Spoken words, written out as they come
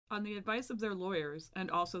On the advice of their lawyers,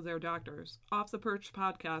 and also their doctors, Off the Perch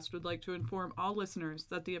podcast would like to inform all listeners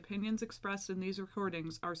that the opinions expressed in these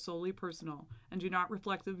recordings are solely personal and do not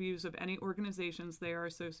reflect the views of any organizations they are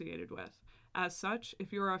associated with. As such,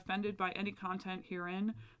 if you are offended by any content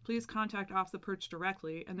herein, please contact Off the Perch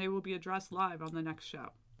directly and they will be addressed live on the next show.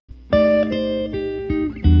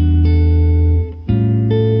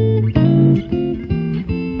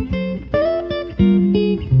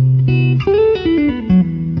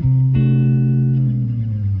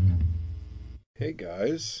 Hey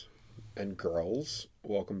guys and girls,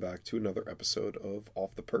 welcome back to another episode of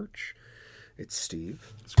Off the Perch. It's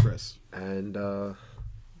Steve. It's Chris. And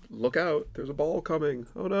look out, there's a ball coming.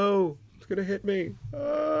 Oh no, it's gonna hit me.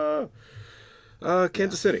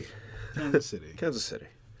 Kansas City. Kansas City. Kansas City.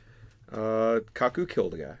 Kaku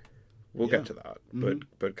killed a guy. We'll get to that. Mm-hmm.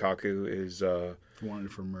 But Kaku is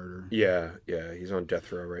Wanted for murder. yeah, he's on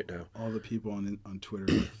death row right now. All the people on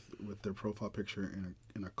Twitter with their profile picture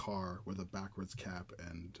in a car with a backwards cap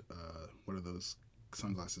and what are those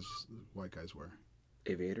sunglasses white guys wear?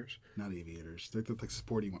 Aviators? Not aviators. They're like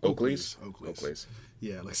sporty ones. Oakleys.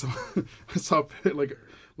 Yeah, like some I saw like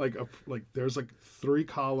there's like 3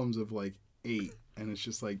 columns of like 8, and it's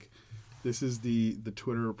just like this is the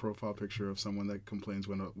Twitter profile picture of someone that complains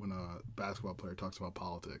when a basketball player talks about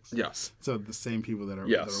politics. Yes. So the same people that are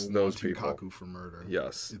Yes, those wanting people. Kaku for murder.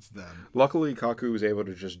 Yes. It's them. Luckily, Kaku was able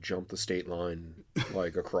to just jump the state line,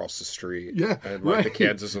 like, across the street. Yeah, And, like, right. the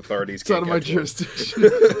Kansas authorities It's can't out of my get to him. jurisdiction.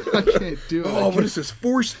 I can't do it. Oh, what is this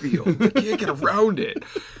force field? I can't get around it.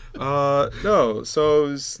 No, so it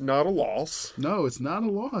was not a loss. No, it's not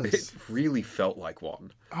a loss. It really felt like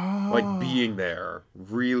one. Oh, Like, being there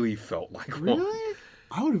really felt like one. really?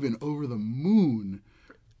 I would have been over the moon.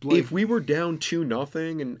 Like, If we were down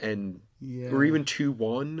 2-0 and yeah, or even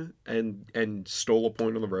 2-1 and stole a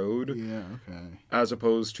point on the road, yeah, okay. as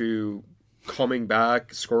opposed to coming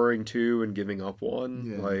back, scoring 2 and giving up 1,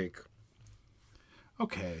 Yeah. like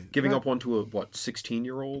Okay. giving up 1 to a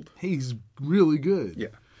 16-year-old. He's really good.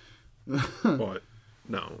 Yeah. But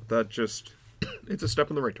no, that just it's a step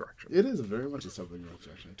in the right direction. It is very much a step in the right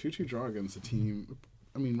direction. 2-2 draw against a team.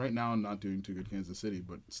 I mean, right now I'm not doing too good, Kansas City,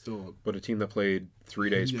 but still, But a team that played 3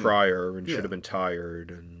 days Yeah. prior and should Yeah. have been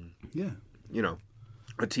tired, and yeah.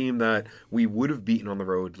 a team that we would have beaten on the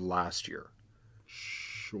road last year.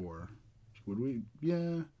 Sure. Would we?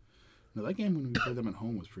 Yeah. No, that game when we played them at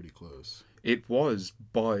home was pretty close. It was,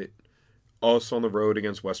 but us on the road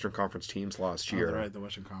against Western Conference teams last year, Right, the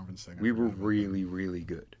Western Conference thing. I we were forgot about really, really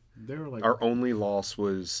good. that. They were like, Our only loss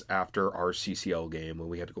was after our CCL game when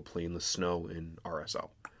we had to go play in the snow in RSL.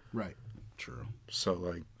 right. True. So,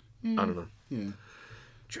 like, Yeah. I don't know. Yeah.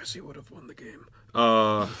 Jesse would have won the game.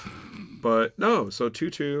 But no, so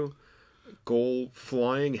 2-2, goal,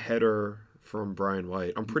 flying header from Brian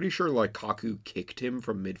White. I'm pretty sure like Kaku kicked him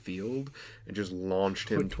from midfield and just launched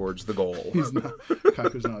him towards the goal. He's not.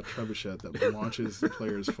 Kaku's not a trebuchet that launches the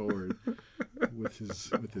players forward with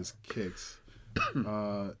his kicks.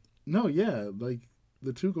 No, yeah, like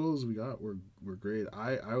the 2 goals we got were great.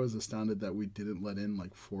 I was astounded that we didn't let in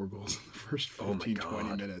like 4 goals in the first 15, 20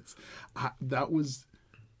 minutes. That was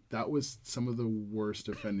some of the worst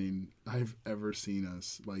defending I've ever seen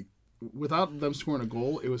us. Like, without them scoring a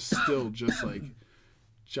goal, it was still just like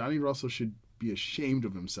Johnny Russell should be ashamed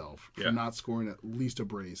of himself for not scoring at least a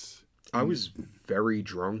brace. I was very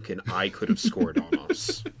drunk and I could have scored on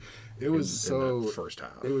us. It was in that first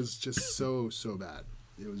half. It was just so bad.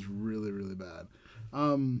 It was really, really bad.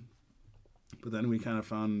 But then we kind of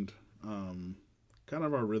found kind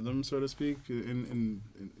of our rhythm, so to speak, in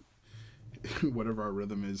whatever our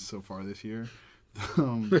rhythm is so far this year.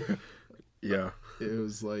 Yeah. It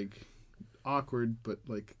was like awkward, but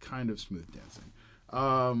like kind of smooth dancing.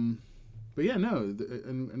 But yeah, no,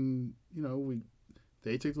 and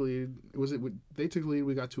they took the lead. They took the lead?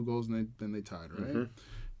 We got 2 goals and then they tied, right?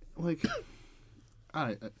 Mm-hmm. Like,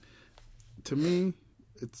 to me,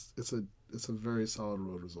 it's a very solid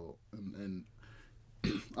road result, and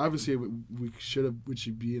obviously we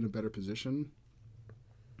should be in a better position,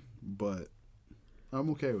 but I'm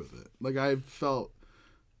okay with it. Like, I felt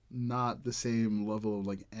not the same level of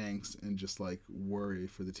like angst and just like worry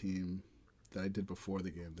for the team that I did before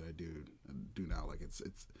the game that I do now. Like,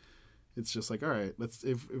 it's just like, all right, let's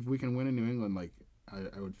if we can win in New England, like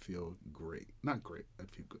I would feel great. Not great. I'd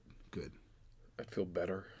feel good. I'd feel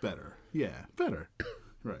better. Better. Yeah, better.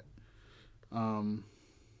 Right.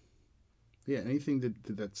 Yeah, anything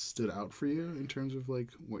that stood out for you in terms of like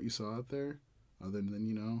what you saw out there, other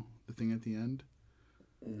than the thing at the end?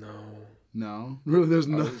 No, really. There's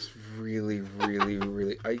no. I was really, really,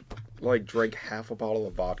 really. I like drank half a bottle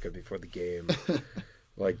of vodka before the game.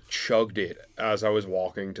 like chugged it as I was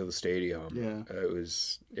walking to the stadium. Yeah.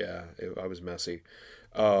 I was messy.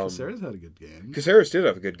 Caceres had a good game. Caceres did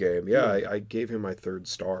have a good game. Yeah, I gave him my 3rd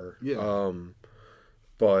star. Yeah.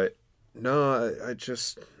 But no, I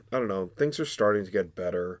don't know. Things are starting to get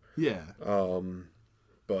better. Yeah.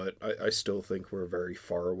 But I still think we're very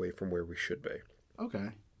far away from where we should be. Okay.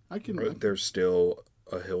 I can. There's still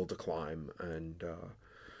a hill to climb, and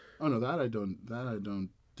Oh no, that I don't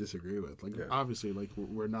disagree with. Like obviously, like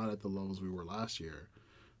we're not at the levels we were last year,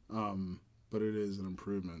 but it is an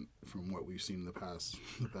improvement from what we've seen in the past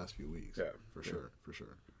few weeks. Yeah, for sure.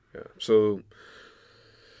 Yeah. So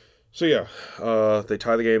yeah, they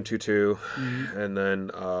tie the game 2-2, and then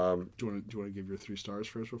do you want to give your 3 stars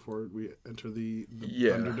first before we enter the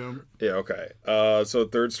Thunderdome? Yeah, okay. So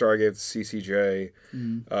 3rd star I gave to CCJ,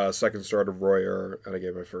 2nd star to Royer, and I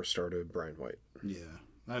gave my 1st star to Brian White. Yeah,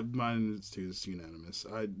 mine is too. It's unanimous.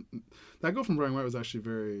 That goal from Brian White was actually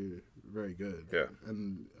very, very good. Yeah,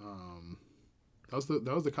 and that was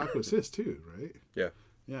the Kaku assist too, right? Yeah.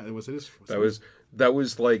 Yeah, it was his. That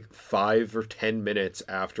was like 5 or 10 minutes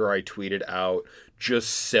after I tweeted out, just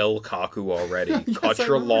sell Kaku already. Yes, Cut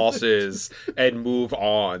your losses and move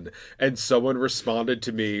on. And someone responded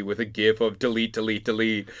to me with a gif of delete, delete,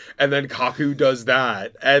 delete. And then Kaku does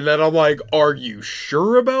that. And then I'm like, are you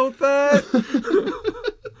sure about that?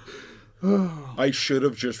 I should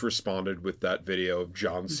have just responded with that video of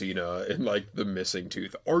John Cena and like the missing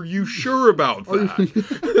tooth. Are you sure about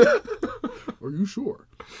that? Are you sure?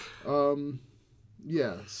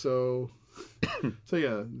 Yeah, so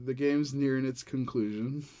yeah, the game's nearing its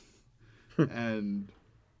conclusion, and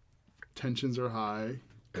tensions are high.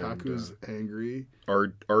 Kaku's angry.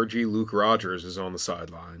 RG Luke Rogers is on the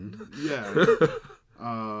sideline. Yeah.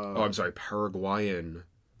 I'm sorry, Paraguayan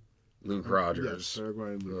Luke Rogers. Yes,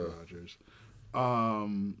 Paraguayan Luke Rogers.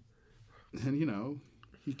 And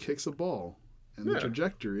he kicks a ball, and the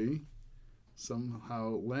trajectory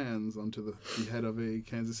somehow lands onto the head of a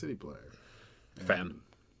Kansas City player. Fan,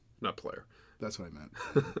 not player. That's what I meant.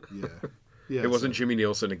 Yeah. It wasn't Jimmy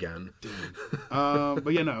Nielsen again.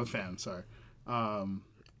 But yeah, no, fan. Sorry. And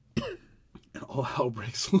all hell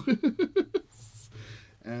breaks loose.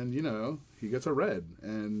 And he gets a red,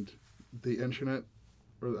 and the internet,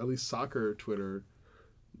 or at least soccer Twitter,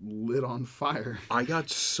 lit on fire. I got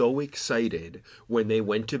so excited when they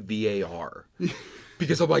went to VAR.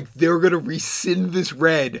 Because I'm like, they're going to rescind this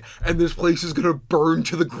red, and this place is going to burn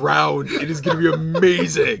to the ground. It is going to be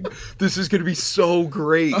amazing. This is going to be so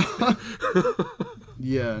great.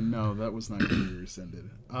 Yeah, no, that was not going to be rescinded.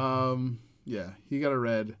 Yeah, he got a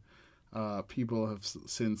red. People have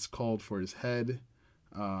since called for his head.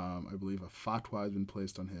 I believe a fatwa has been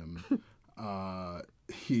placed on him.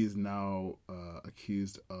 He's now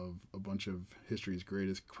accused of a bunch of history's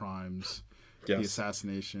greatest crimes. Yes. The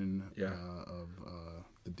assassination of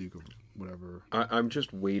the Duke of whatever. I'm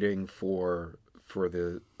just waiting for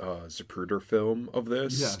the Zapruder film of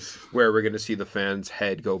this, where we're going to see the fan's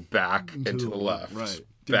head go back and to the left. Right.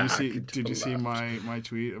 Did you see my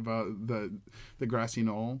tweet about the grassy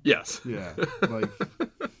knoll? Yes. Yeah. Like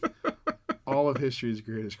all of history's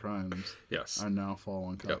greatest crimes are now fall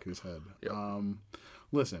on Kaku's head. Yep.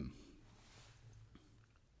 Listen.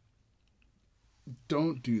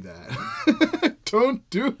 Don't do that. Don't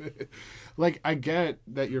do it. Like, I get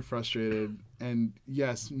that you're frustrated, and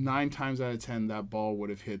yes, 9 times out of 10 that ball would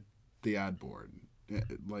have hit the ad board.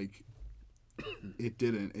 Like, it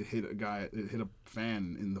didn't. It hit a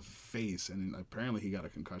fan in the face, and apparently he got a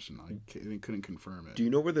concussion. I couldn't confirm it. Do you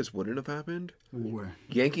know where this wouldn't have happened? Where?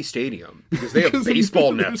 Yankee Stadium, because they have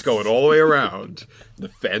baseball nets going all the way around. The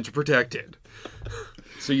fans are protected.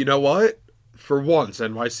 So you know what? For once,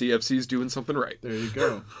 NYCFC's doing something right. There you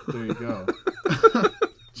go.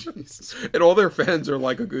 Jesus. And all their fans are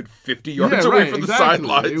like a good 50 yards away from the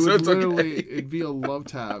sidelines. It would it'd be a love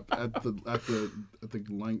tap at the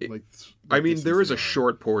line. Like, I mean, there is a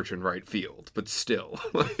short porch in right field, but still.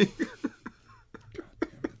 God damn it.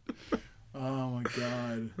 Oh my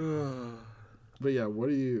god. But yeah, what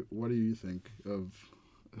do you think of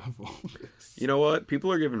all this? You know what?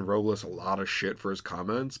 People are giving Robles a lot of shit for his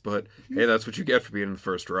comments, but hey, that's what you get for being in the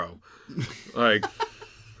first row. Like,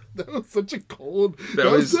 that was such a cold. That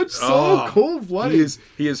was so cold-blooded.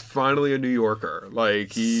 He is finally a New Yorker.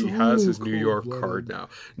 Like, he has his New York card now.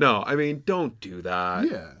 No, I mean, don't do that.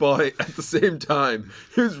 Yeah. But at the same time,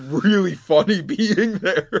 it was really funny being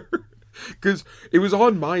there. Because it was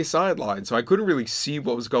on my sideline, so I couldn't really see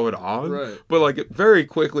what was going on. Right. But, like, it very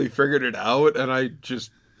quickly figured it out, and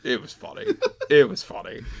it was funny. It was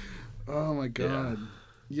funny. Oh, my God.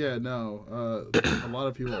 Yeah, no. A lot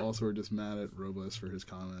of people also are just mad at Robles for his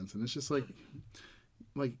comments. And it's just like,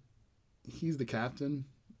 like, he's the captain.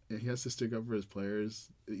 And he has to stick up for his players.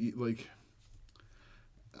 Like,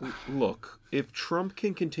 look, if Trump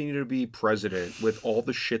can continue to be president with all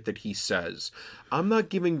the shit that he says, I'm not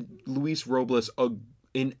giving Luis Robles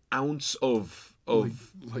an ounce of like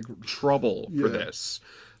trouble for Yeah. this.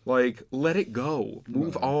 Like, let it go.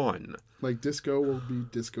 Move on. like Disco will be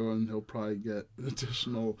Disco, and he'll probably get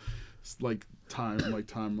additional like time away.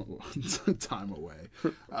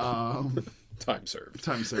 Time served.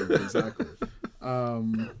 Time served, exactly.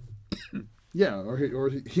 Yeah, or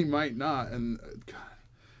he might not, and God,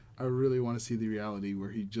 I really want to see the reality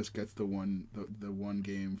where he just gets the one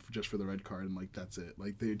game just for the red card, and like that's it.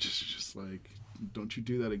 Like they just like, don't you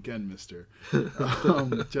do that again, Mister?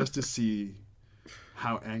 Just to see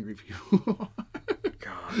how angry people are.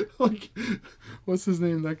 God. Like, what's his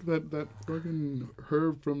name? That fucking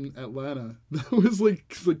Herb from Atlanta. That was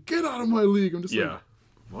like, get out of my league. I'm just Yeah. like,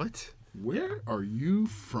 What? where are you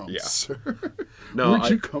from, Yeah. sir? No, Where'd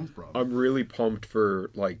you come from? I'm really pumped for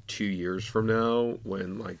like 2 years from now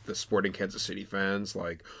when like the Sporting Kansas City fans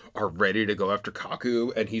like are ready to go after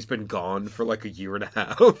Kaku, and he's been gone for like a year and a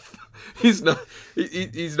half. He's not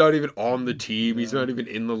even on the team. He's not even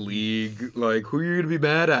in the league. Like, who are you gonna be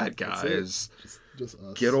mad at, guys? Just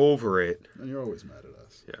us. Get over it. And you're always mad at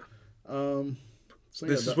us. Yeah. So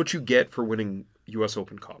This is what you get for winning U.S.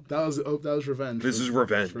 Open Cup. that was revenge. This is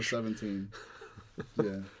revenge. for 17.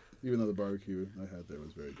 Yeah, even though the barbecue I had there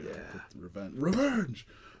was very good. Yeah. But revenge.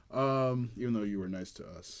 Even though you were nice to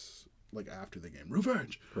us, like after the game,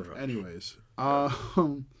 revenge. Anyways,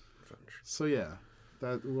 Revenge. so yeah,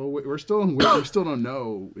 that we're still we still don't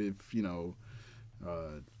know if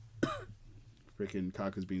freaking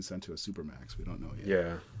Kaku's being sent to a supermax. We don't know yet.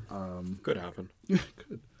 Yeah. Could happen.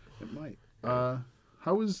 Good. It might.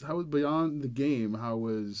 How was beyond the game? How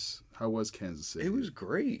was Kansas City? It was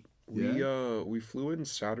great. Yeah? We flew in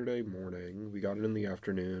Saturday morning. We got it in the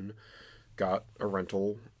afternoon. Got a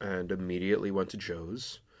rental and immediately went to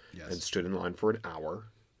Joe's and Yes. stood in line for an hour.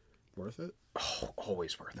 Worth it? Oh,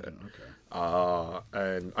 always worth it. Okay.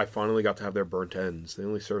 And I finally got to have their burnt ends. They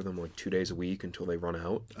only serve them like 2 days a week until they run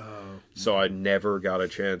out. Oh. So I never got a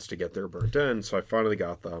chance to get their burnt ends. So I finally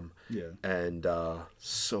got them. Yeah. And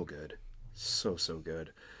so good. So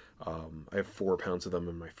good. I have 4 pounds of them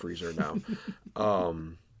in my freezer now.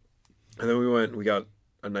 And then we got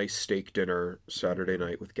a nice steak dinner Saturday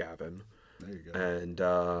night with Gavin. There you go. And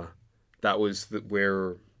that was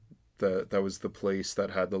that was the place that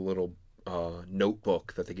had the little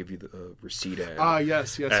notebook that they give you the receipt in.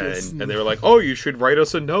 Yes. And they were like, oh, you should write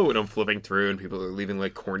us a note. And I'm flipping through, and people are leaving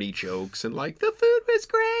like corny jokes and like, the food was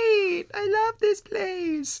great. I love this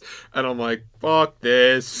place. And I'm like, fuck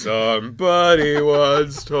this. Somebody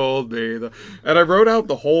once told me that. And I wrote out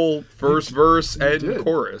the whole first verse and did.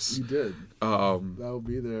 chorus. You did. That'll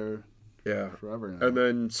be there Yeah. forever now. And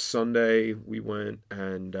then Sunday we went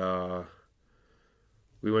to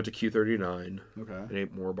Q39 Okay. and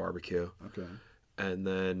ate more barbecue. Okay. And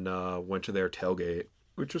then went to their tailgate,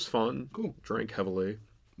 which was fun. Cool. Drank heavily.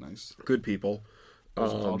 Nice. Good people.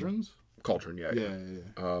 Was it Cauldrons? Cauldron, yeah.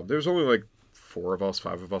 Yeah. There's only like 5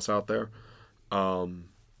 of us out there. And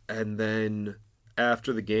then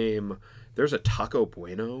after the game, there's a Taco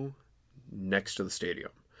Bueno next to the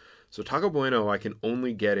stadium. So Taco Bueno, I can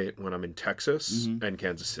only get it when I'm in Texas and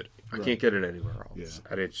Kansas City. I can't get it anywhere else.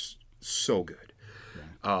 Yeah. And it's so good.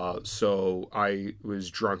 So I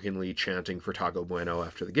was drunkenly chanting for Taco Bueno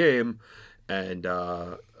after the game. And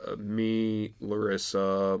me,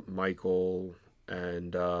 Larissa, Michael,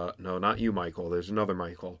 and no, not you, Michael. There's another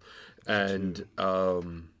Michael. And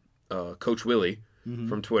Coach Willie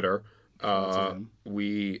from Twitter.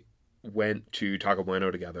 We went to Taco Bueno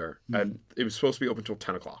together, and it was supposed to be open until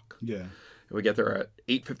 10 o'clock. Yeah. And we get there at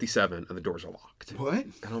 8:57, and the doors are locked. What?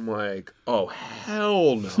 And I'm like, oh,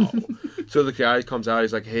 hell no. So the guy comes out,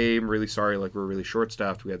 he's like, hey, I'm really sorry, like, we're really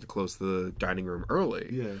short-staffed. We had to close the dining room early.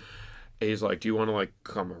 Yeah. And he's like, do you want to, like,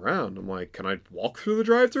 come around? I'm like, can I walk through the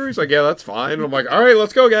drive-thru? He's like, yeah, that's fine. And I'm like, all right,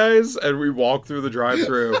 let's go, guys. And we walk through the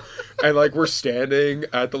drive-thru, and, like, we're standing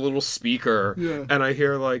at the little speaker, and I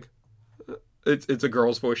hear, like, it's a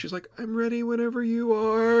girl's voice. She's like, I'm ready whenever you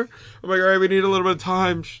are. I'm like, all right, we need a little bit of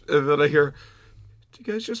time. And then I hear, do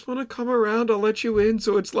you guys just want to come around? I'll let you in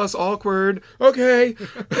so it's less awkward. Okay.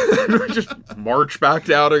 And we just march back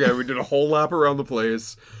down again. We did a whole lap around the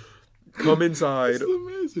place. Come inside. That's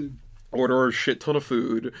amazing. order a shit ton of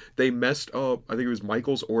food. They messed up. I think it was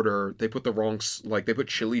Michael's order. They put the wrong, they put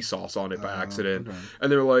chili sauce on it by accident. Okay.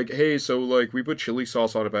 And they were like, hey, so, like, we put chili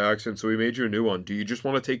sauce on it by accident, so we made you a new one. Do you just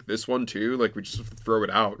want to take this one, too? Like, we just throw it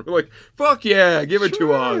out. We're like, fuck yeah, give it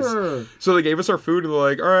to us. So they gave us our food, and they're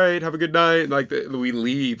like, all right, have a good night. And, like, we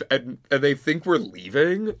leave, and they think we're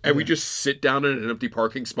leaving, and we just sit down in an empty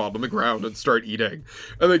parking spot on the ground and start eating.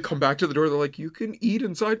 And they come back to the door, they're like, you can eat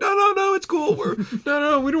inside. No, it's cool.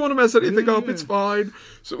 No, we don't want to mess anything up. It's fine.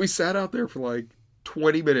 So we sat out there for like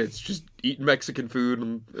 20 minutes just eating Mexican food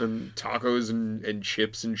and tacos and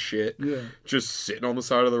chips and shit. Yeah. Just sitting on the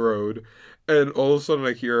side of the road. And all of a sudden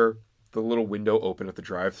I hear the little window open at the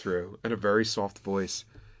drive-thru and a very soft voice.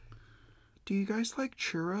 Do you guys like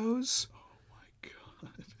churros? Oh my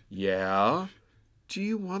God. Yeah. Do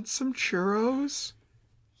you want some churros?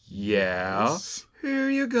 Yeah. Yes. Here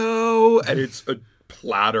you go. And it's a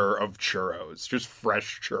platter of churros, just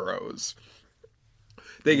fresh churros.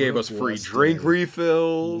 They gave us free drink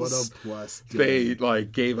refills. What a blessed day. They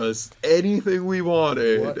like gave us anything we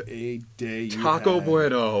wanted. What a day you Taco had.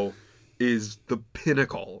 Bueno is the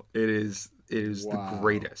pinnacle. It is the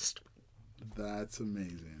greatest. That's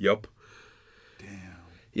amazing. Yep. Damn.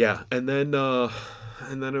 Yeah, and then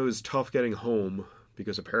it was tough getting home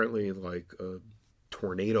because apparently like a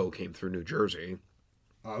tornado came through New Jersey.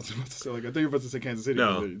 I was about to say, like, I think you were about to say Kansas City.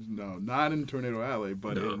 No. No, not in Tornado Alley,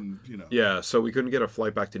 but in, Yeah, so we couldn't get a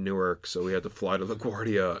flight back to Newark, so we had to fly to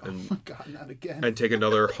LaGuardia Oh my God, not again. and take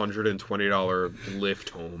another $120 lift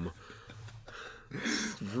home.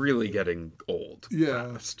 It's really getting old.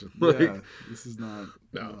 Yeah. Fast. Yeah, Like, this is not.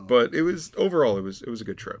 no, but it was overall it was a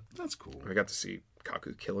good trip. That's cool. I got to see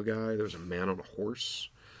Kaku kill a guy. There was a man on a horse.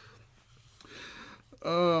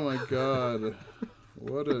 Oh my God.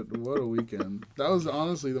 What a weekend. That was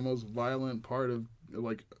honestly the most violent part of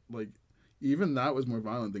like even that was more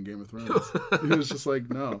violent than Game of Thrones. It was just like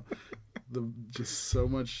just so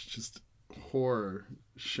much just horror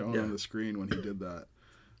shown on the screen when he did that.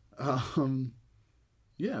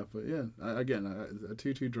 Yeah, but yeah, again, a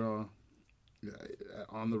 2-2 draw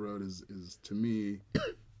on the road is to me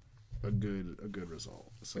a good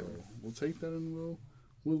result. So we'll take that and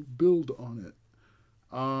we'll build on it.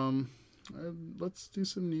 Let's do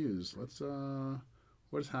some news.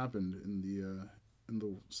 What has happened in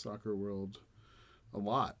the soccer world? A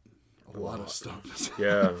lot of stuff.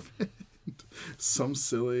 Yeah. Some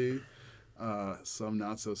silly, some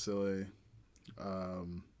not so silly.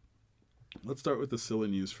 Let's start with the silly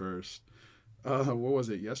news first. What was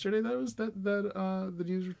it? Yesterday that the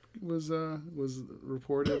news was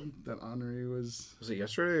reported that Henry was. Was it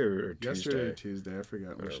yesterday or Tuesday? Yesterday or Tuesday? I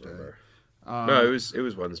forgot which day. No, it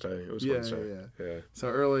was Wednesday. It was Wednesday. Yeah. So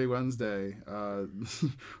early Wednesday,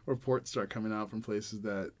 reports start coming out from places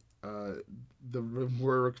that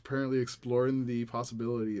we're apparently exploring the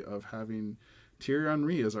possibility of having Thierry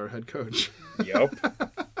Henry as our head coach. Yep.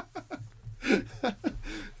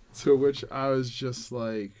 To which I was just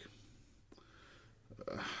like,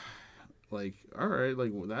 all right,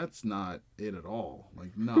 like well, that's not it at all.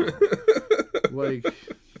 Like no, like.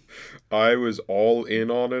 I was all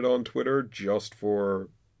in on it on Twitter just for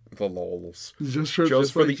the lols. Just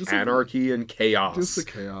for the anarchy and chaos. Just the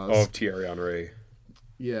chaos of Thierry Henry.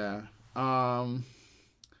 Yeah. I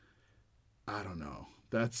don't know.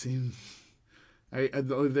 That seems. They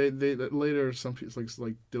later some people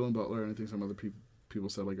like Dylan Butler and I think some other people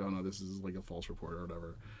said like, oh no, this is like a false report or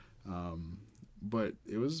whatever. But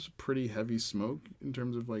it was pretty heavy smoke in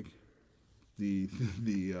terms of like the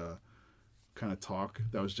kind of talk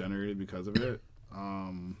that was generated because of it.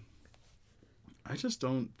 I just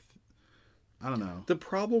don't know. The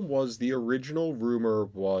problem was the original rumor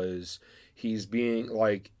was he's being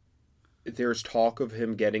like, there's talk of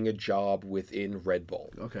him getting a job within Red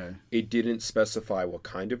Bull. Okay. It didn't specify what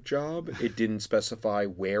kind of job. It didn't specify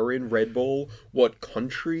where in Red Bull, what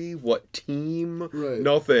country, what team,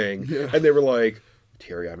 nothing. Yeah. And they were like,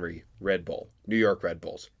 Thierry Henry, Red Bull, New York Red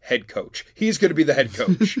Bulls, head coach. He's going to be the head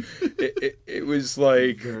coach. it was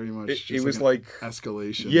like very much. It was like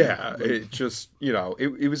escalation. Yeah, it just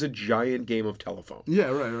it was a giant game of telephone. Yeah,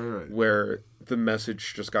 right. Where the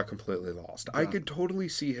message just got completely lost. Yeah. I could totally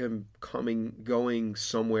see him going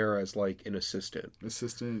somewhere as like an assistant,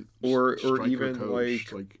 or even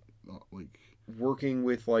coach, like working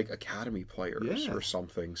with like academy players or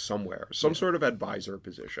something somewhere, some sort of advisor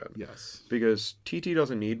position. Yes, because TT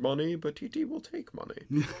doesn't need money, but TT will take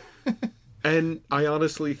money. And I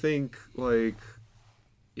honestly think like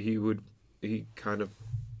he kind of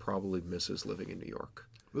probably misses living in New York.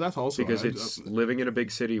 Well, that's also because it's living in a big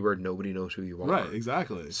city where nobody knows who you are. Right,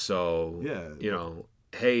 exactly. So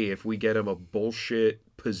hey, if we get him a bullshit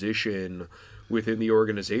position within the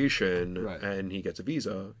organization Right. and he gets a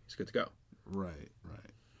visa, he's good to go. Right.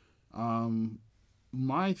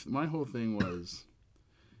 My whole thing was,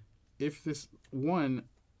 if this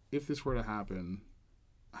were to happen,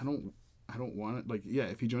 I don't want it. Like, yeah,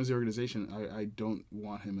 if he joins the organization, I don't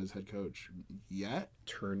want him as head coach yet.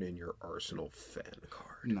 Turn in your Arsenal fan card.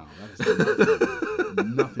 No, that has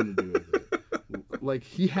nothing to do with it. Like,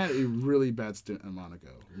 he had a really bad stint at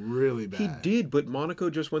Monaco. Really bad. He did, but Monaco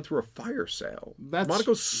just went through a fire sale. That's-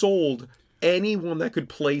 Monaco sold anyone that could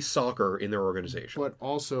play soccer in their organization. But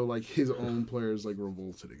also, like, his own players, like,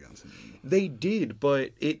 revolted against him. They did,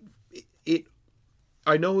 but it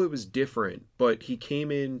I know it was different, but he came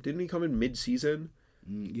in, didn't he come in mid-season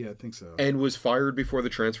Yeah, I think so. and was fired before the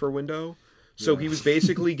transfer window? So he was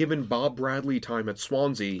basically given Bob Bradley time at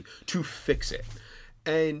Swansea to fix it.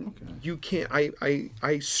 And you can't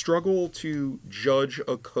I struggle to judge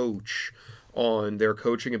a coach on their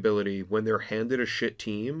coaching ability when they're handed a shit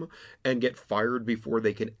team and get fired before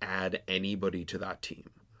they can add anybody to that team.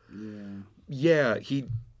 Yeah,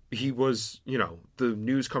 he was, the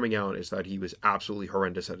news coming out is that he was absolutely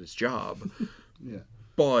horrendous at his job. Yeah.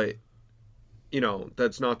 But,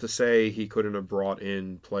 that's not to say he couldn't have brought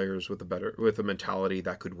in players with a mentality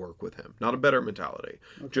that could work with him. Not a better mentality,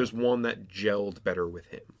 just one that gelled better with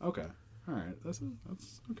him. Okay. All right. That's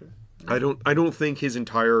okay. I don't think his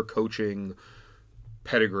entire coaching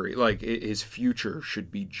pedigree, like his future,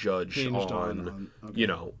 should be judged Hinged on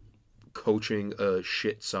okay. Coaching a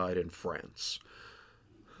shit side in France.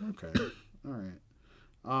 Okay. All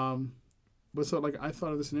right. But so, like, I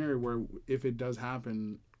thought of the scenario where if it does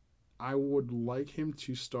happen, I would like him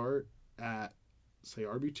to start at, say,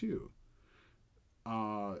 RB2.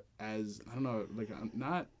 As, I don't know, like,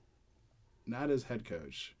 not as head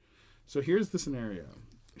coach. So here's the scenario.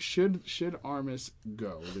 Should Armis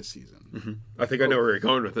go this season? Mm-hmm. I think I know where you're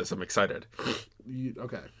going with this. I'm excited.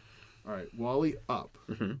 Okay. All right. Wally up.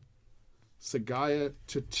 Mm-hmm. Sagaya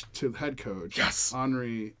to head coach. Yes.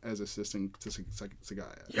 Henri as assistant to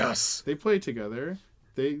Sagaya. Yes. They play together.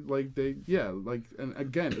 And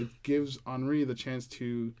again, it gives Henri the chance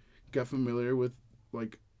to get familiar with,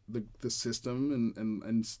 like, the system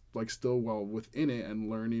and like, still well within it and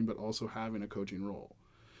learning, but also having a coaching role.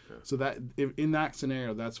 Yeah. So that in that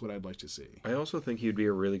scenario, that's what I'd like to see. I also think he'd be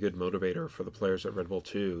a really good motivator for the players at Red Bull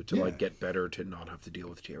too, to like get better, to not have to deal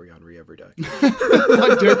with Thierry Henry every day.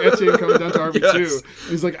 Like Derek Etienne coming down to RB2. Yes.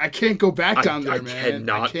 He's like, I can't go back down there, I man.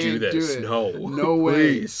 Cannot do this. No. No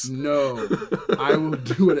way. Please. No. I will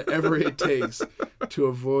do whatever it takes to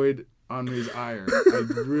avoid Henri's ire. I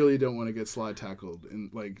really don't want to get slide tackled,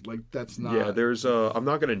 and like that's not. Yeah, there's I'm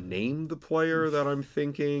not gonna name the player that I'm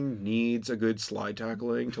thinking needs a good slide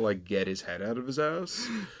tackling to like get his head out of his ass,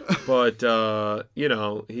 but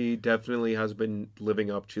he definitely has been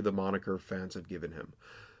living up to the moniker fans have given him.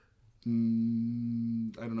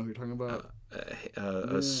 I don't know who you're talking about.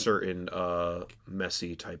 A certain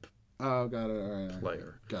Messi type. Oh, got it. All right.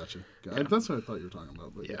 Player. Gotcha. Yeah. That's what I thought you were talking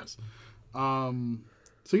about. But yes.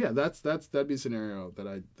 So yeah, that'd be a scenario that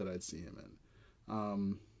I'd see him in.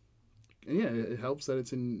 And yeah, it helps that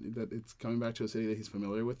it's coming back to a city that he's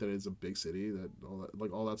familiar with, that it's a big city, that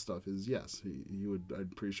all that stuff is, yes, he would,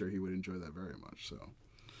 I'm pretty sure he would enjoy that very much. So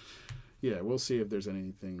yeah, we'll see if there's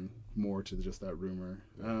anything more to just that rumor.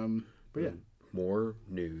 But yeah, more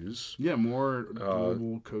news. Yeah, more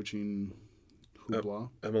global coaching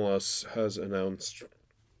hoopla. MLS has announced,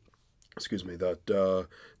 that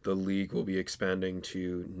the league will be expanding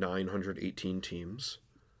to 918 teams.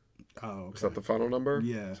 Oh, okay. Is that the final number?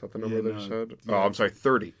 Yeah. Is that the number they said? Yeah. Oh, I'm sorry,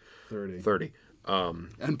 30. 30.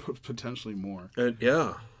 And potentially more. And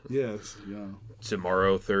yeah. Yes, yeah.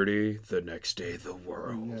 Tomorrow 30, the next day the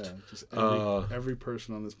world. Yeah, just every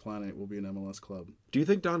person on this planet will be an MLS club. Do you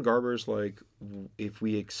think Don Garber's like, if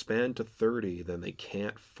we expand to 30, then they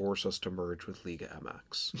can't force us to merge with Liga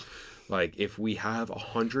MX? Like, if we have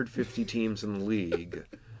 150 teams in the league,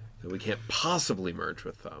 then we can't possibly merge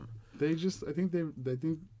with them. I think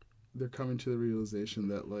they're coming to the realization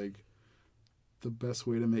that, like, the best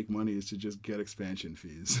way to make money is to just get expansion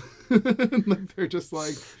fees. Like, they're just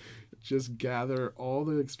like, just gather all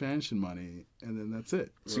the expansion money and then that's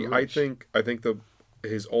it. See, I think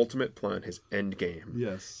his ultimate plan, his end game,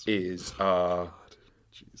 yes, is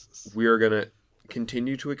Jesus. We are gonna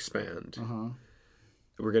continue to expand. Uh-huh.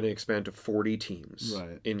 We're gonna expand to 40 teams,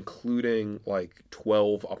 right, including like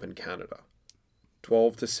 12 up in Canada,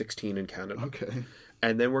 12 to 16 in Canada. Okay.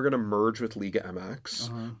 And then we're going to merge with Liga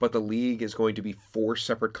MX, but the league is going to be 4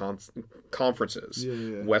 separate conferences.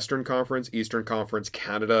 Yeah. Western Conference, Eastern Conference,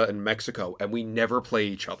 Canada, and Mexico, and we never play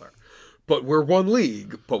each other. but we're one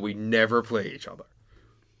league, but we never play each other.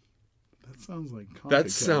 That sounds like CONCACAF.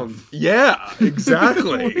 That sounds... Yeah,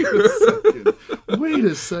 exactly. Wait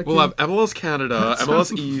a second. We'll have MLS Canada,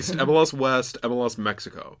 MLS East, MLS West, MLS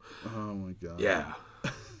Mexico. Oh my god. Yeah.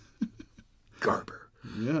 Garber.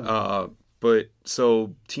 Yeah. But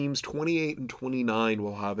so teams 28 and 29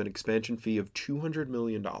 will have an expansion fee of $200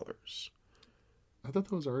 million. I thought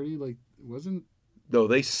that was already like wasn't. No,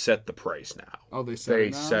 they set the price now. Oh, they set They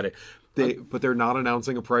it now? set it. But they're not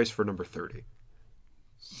announcing a price for number 30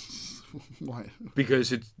 Why?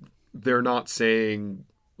 because they're not saying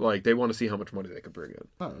like they want to see how much money they can bring in.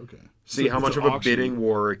 Oh, okay. See how much of a bidding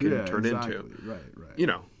war it can Yeah, turn exactly. into. Right. You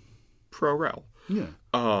know, pro rel. Yeah.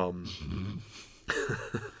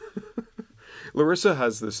 Larissa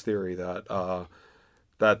has this theory that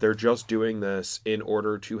that they're just doing this in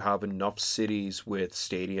order to have enough cities with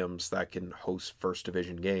stadiums that can host first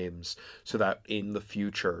division games so that in the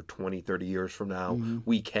future, 20, 30 years from now,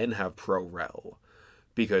 we can have pro rel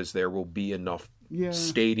because there will be enough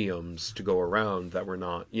stadiums to go around that we're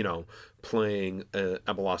not, you know, playing a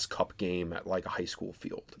MLS Cup game at like a high school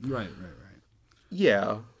field. Right.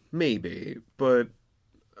 Yeah, maybe, but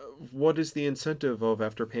what is the incentive of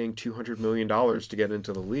after paying $200 million to get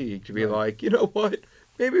into the league to be like, you know what,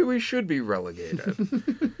 maybe we should be relegated?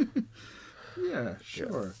 Yeah,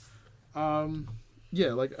 sure.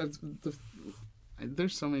 Like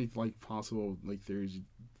there's so many like possible like theories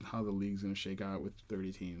how the league's gonna shake out with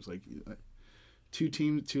 30 teams. Like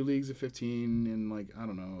 2 leagues of 15, and like I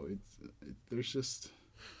don't know. There's just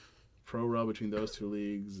pro rel between those 2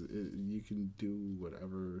 leagues. You can do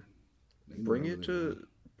whatever. Bring it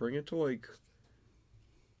to like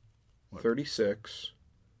 36,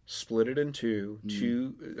 split it in two,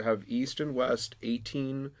 have East and West,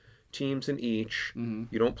 18 teams in each.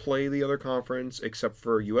 You don't play the other conference except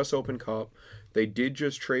for US Open Cup. They did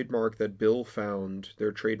just trademark that Bill found.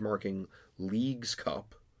 They're trademarking Leagues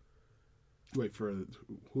Cup. Wait, for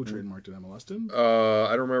who trademarked it? MLS did?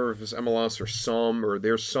 I don't remember if it's MLS or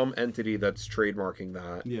there's some entity that's trademarking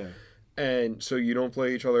that. Yeah. And so you don't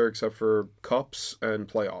play each other except for cups and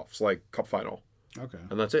playoffs, like cup final. Okay.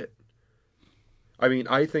 And that's it. I mean,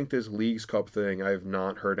 I think this Leagues Cup thing, I have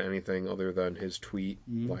not heard anything other than his tweet,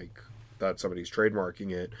 like, that somebody's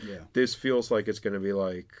trademarking it. Yeah. This feels like it's going to be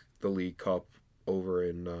like the League Cup over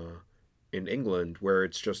in England, where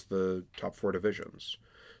it's just the top 4 divisions.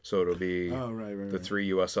 So it'll be the 3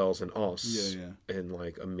 USLs and us in,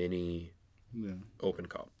 like, a mini Open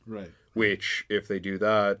Cup. Right. Which, if they do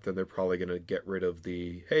that, then they're probably going to get rid of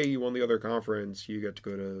the, hey, you won the other conference, you get to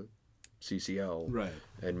go to CCL. Right.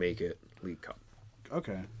 And make it League Cup.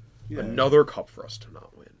 Okay. Yeah. Another cup for us to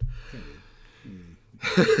not win.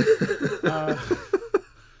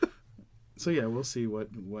 So yeah, we'll see what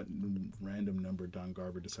random number Don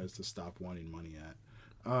Garber decides to stop wanting money at.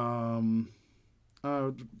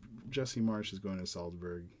 Jesse Marsh is going to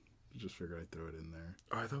Salzburg. Just figured I'd throw it in there.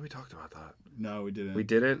 Oh, I thought we talked about that. No, we didn't. We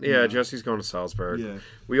didn't? Yeah, No. Jesse's going to Salzburg. Yeah.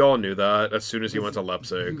 We all knew that as soon as he went to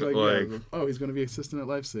Leipzig. Like, he's going to be assistant at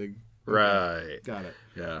Leipzig. Okay. Right. Got it.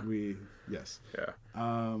 Yeah. Yes. Yeah.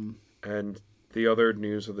 And the other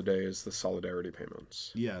news of the day is the solidarity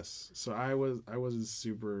payments. Yes. So I wasn't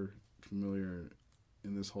super familiar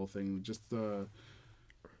in this whole thing. Just so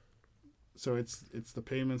it's the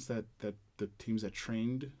payments that the teams that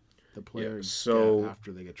trained the players get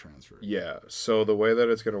after they get transferred. Yeah. So the way that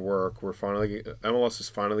it's going to work, MLS is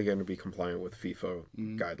finally going to be compliant with FIFA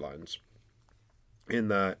guidelines. In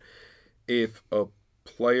that, if a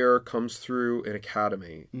player comes through an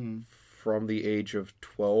academy from the age of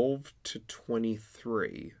 12 to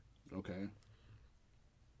 23, okay,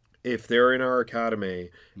 if they're in our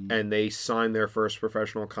academy and they sign their first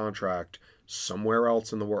professional contract somewhere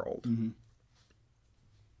else in the world,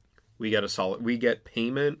 we get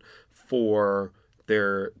payment for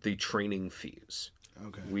the training fees.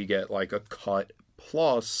 Okay. We get like a cut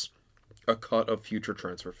plus a cut of future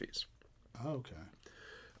transfer fees. Oh, okay.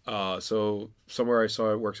 So somewhere I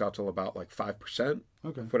saw it works out to about like 5%.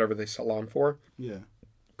 Okay. Whatever they sell on for. Yeah.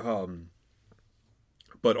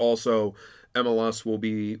 But also MLS will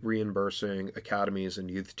be reimbursing academies and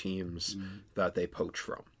youth teams that they poach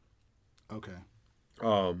from. Okay.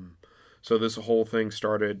 So this whole thing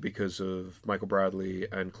started because of Michael Bradley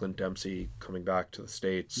and Clint Dempsey coming back to the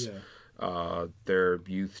States. Yeah. Their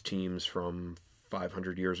youth teams from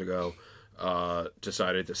 500 years ago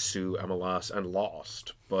decided to sue MLS and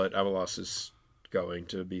lost. But MLS is going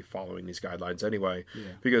to be following these guidelines anyway,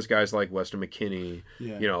 because guys like Weston McKennie,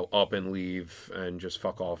 up and leave and just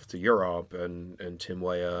fuck off to Europe, and Tim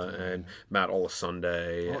Weah and Matt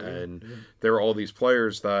Olasunde, there are all these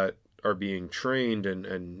players that are being trained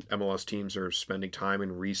and MLS teams are spending time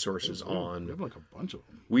and resources on. We have like a bunch of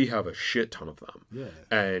them. We have a shit ton of them. Yeah.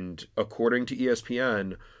 And according to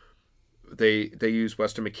ESPN, they use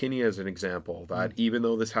Weston McKennie as an example that even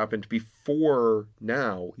though this happened before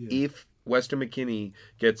now, if Weston McKennie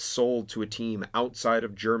gets sold to a team outside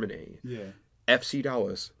of Germany, FC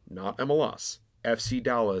Dallas, not MLS, FC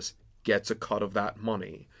Dallas gets a cut of that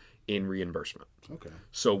money in reimbursement. Okay.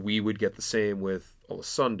 So we would get the same with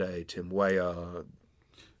Olasunde, Tim Weah,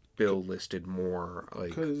 Bill listed more.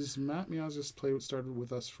 Because Matt Miazga's started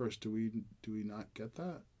with us first. Do we not get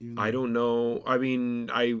that? I don't know. I mean,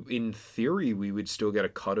 in theory we would still get a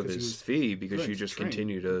cut of his fee because you just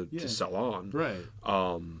continue to sell on. Right.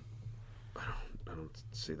 I don't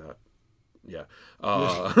see that. Yeah.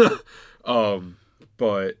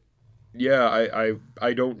 But yeah,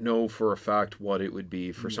 I don't know for a fact what it would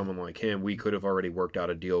be for someone like him. We could have already worked out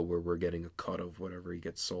a deal where we're getting a cut of whatever he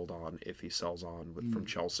gets sold on if he sells on from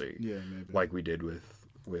Chelsea. Yeah, maybe. Like we did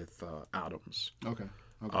with Adams. Okay.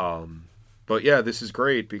 But yeah, this is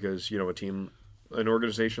great because, an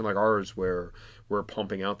organization like ours where we're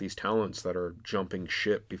pumping out these talents that are jumping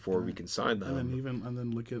ship before we can sign them. And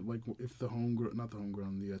then look at like if the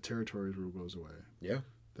the territories rule goes away. Yeah.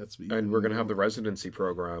 And we're going to have the residency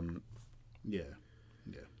program. Yeah.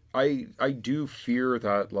 I do fear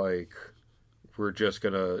that like we're just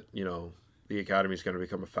going to, the academy's going to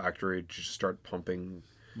become a factory to just start pumping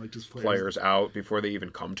just players out before they even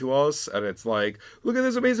come to us, and it's like, look at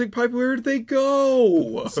this amazing pipe, where did they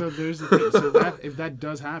go? So there's the thing. So if that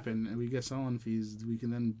does happen and we get selling fees, we can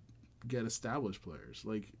then get established players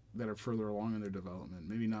like that are further along in their development.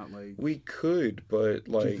 Maybe not like we could, but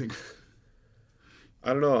like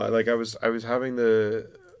I don't know. Like we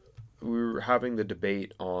were having the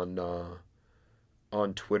debate on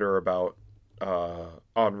Twitter about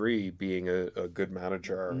Henry being a good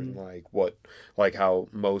manager and like how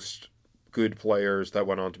most good players that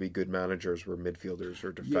went on to be good managers were midfielders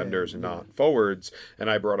or defenders and not forwards. And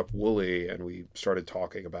I brought up Wooly and we started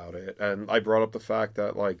talking about it. And I brought up the fact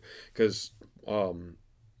that because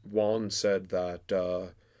Juan said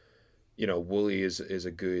that Wooly is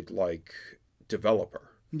a good developer.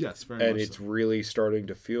 Yes, very and much it's so. really starting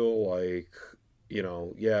to feel like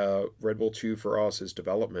Red Bull 2 for us is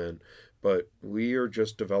development, but we are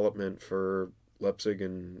just development for Leipzig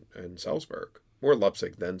and Salzburg. More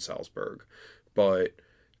Leipzig than Salzburg. But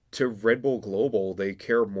to Red Bull Global, they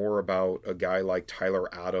care more about a guy like Tyler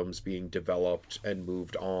Adams being developed and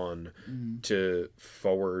moved on to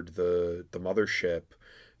forward the mothership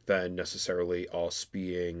than necessarily us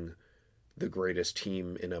being the greatest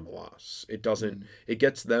team in MLS. It doesn't. It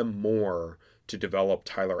gets them more to develop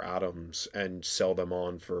Tyler Adams and sell them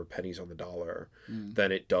on for pennies on the dollar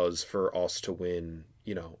than it does for us to win,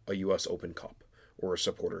 a U.S. Open Cup or a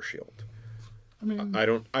Supporter Shield. I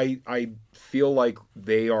mean, I feel like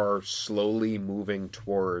they are slowly moving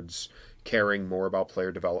towards caring more about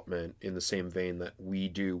player development in the same vein that we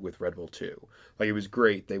do with Red Bull 2. Like, it was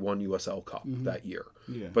great. They won USL Cup that year.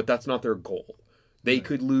 Yeah. But that's not their goal. They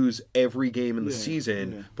could lose every game in the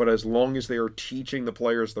season, but as long as they are teaching the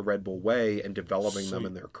players the Red Bull way and developing them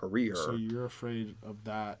in their career. So you're afraid of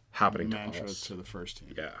that happening mantra to us. To the first team?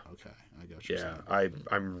 Yeah. Okay, I got you. Yeah,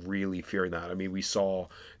 I'm really fearing that. I mean, we saw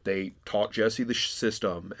they taught Jesse the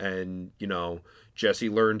system, and Jesse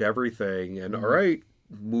learned everything, and all right,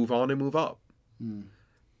 move on and move up.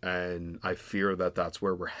 And I fear that that's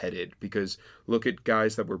where we're headed, because look at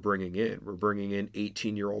guys that we're bringing in. We're bringing in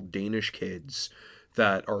 18-year-old Danish kids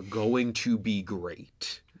that are going to be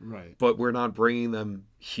great. Right. But we're not bringing them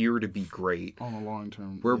here to be great. On a long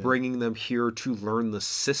term. We're bringing them here to learn the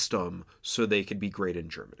system so they can be great in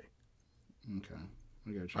Germany. Okay.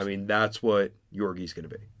 I got you. I mean, that's what Jorgi's going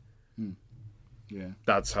to be. Yeah.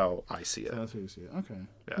 That's how I see it. That's how you see it. Okay.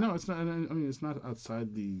 Yeah. No, it's not. I mean, it's not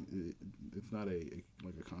outside the. It's not a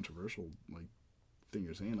controversial thing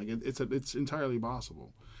you're saying. Like it's entirely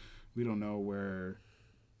possible. We don't know where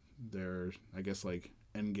their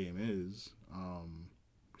end game is.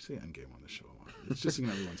 We say end game on the show a lot. It's just in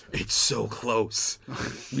everyone's head. It's so close.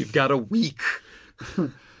 We've got a week.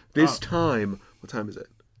 This time. What time is it?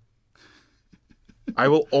 I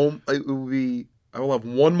will have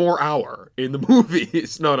one more hour in the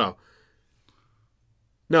movies.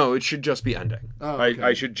 No, it should just be ending. Oh, okay.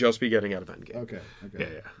 I should just be getting out of Endgame. Okay. Yeah.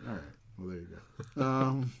 All right. Well, there you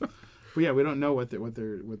go. But yeah, we don't know what their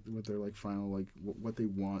like final what they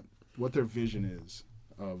want, what their vision is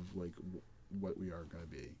of what we are going to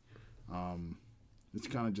be. It's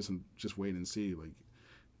kind of just wait and see. Like,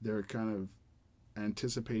 they're kind of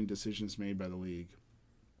anticipating decisions made by the league,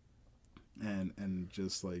 and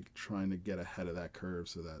just trying to get ahead of that curve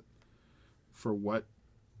so that for what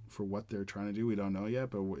they're trying to do, we don't know yet,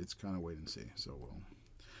 but it's kind of wait and see. So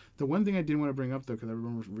the one thing I did want to bring up though, because I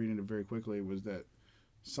remember reading it very quickly, was that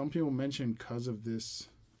some people mentioned because of this,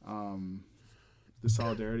 the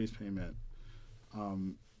solidarities payment,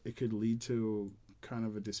 it could lead to kind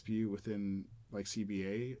of a dispute within like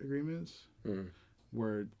CBA agreements,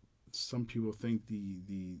 where some people think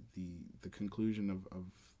the conclusion of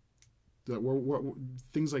that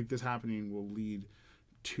things like this happening will lead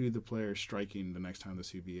to the player striking the next time the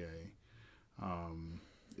CBA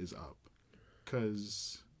is up.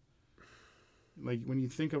 Because, like, when you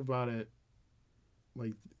think about it,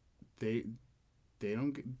 like, they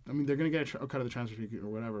don't get, I mean, they're going to get a cut of the transfer fee or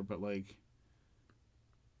whatever, but, like,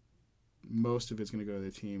 most of it's going to go to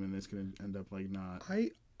the team, and it's going to end up, like, not.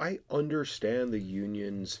 I understand the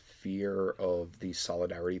union's fear of the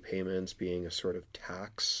solidarity payments being a sort of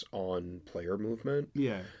tax on player movement.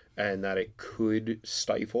 Yeah. And that it could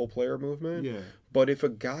stifle player movement. Yeah. But if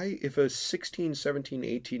a 16, 17,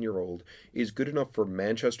 18-year-old is good enough for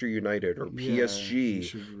Manchester United or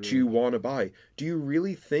PSG to want to buy, do you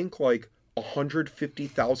really think, like,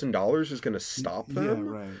 $150,000 is going to stop them?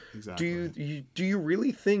 Yeah, right. Exactly. Do you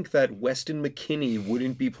really think that Weston McKennie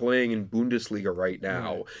wouldn't be playing in Bundesliga right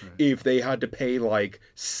now if they had to pay like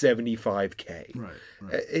 $75K? Right.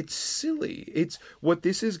 It's silly. It's what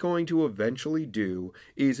this is going to eventually do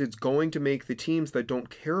is it's going to make the teams that don't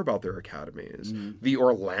care about their academies, the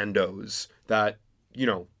Orlandos that, you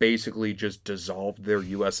know, basically just dissolved their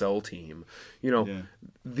USL team. You know,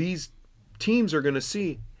 these teams are going to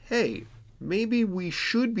see, hey, maybe we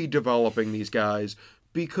should be developing these guys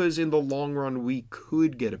because in the long run we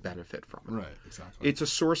could get a benefit from it. Right, exactly. It's a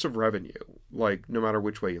source of revenue, like no matter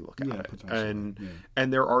which way you look at it.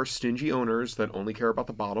 And there are stingy owners that only care about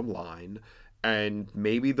the bottom line, and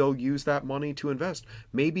maybe they'll use that money to invest.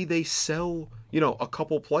 Maybe they sell, you know, a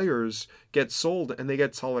couple players get sold and they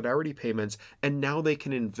get solidarity payments, and now they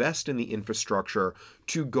can invest in the infrastructure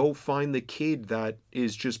to go find the kid that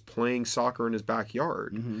is just playing soccer in his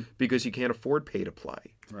backyard because he can't afford pay to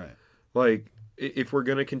play. Right. Like, if we're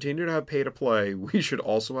going to continue to have pay to play, we should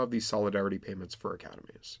also have these solidarity payments for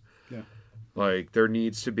academies. Yeah. Like, there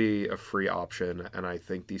needs to be a free option, and I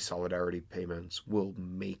think these solidarity payments will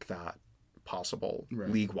make that possible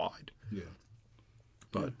league-wide. Yeah.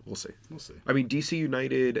 But we'll see. We'll see. I mean, DC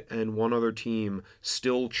United and one other team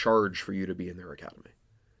still charge for you to be in their academy.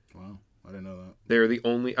 Wow. I didn't know that. They're the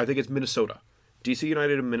only... I think it's Minnesota. DC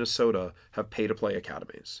United and Minnesota have pay-to-play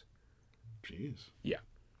academies. Jeez. Yeah.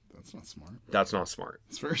 That's not smart. That's not smart.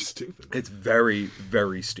 It's very stupid. It's very,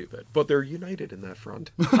 very stupid. But they're united in that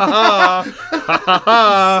front. Son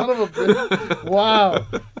of a bitch. Wow.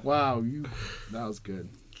 Wow. That was good.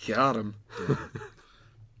 Got him. Yeah.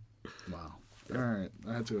 Wow. All right.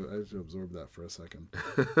 I had to absorb that for a second.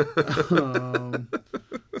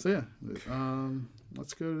 So yeah.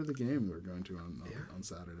 Let's go to the game we're going to on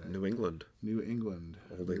Saturday. New England.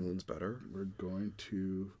 Old England's better. We're going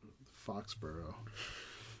to Foxborough.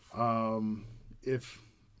 If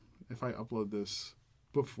I upload this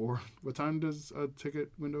before, what time does a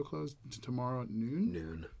ticket window close? Tomorrow at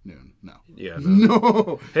noon? Noon. No. Yeah.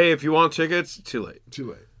 No. Hey, if you want tickets, too late.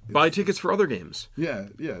 Buy tickets for other games. Yeah.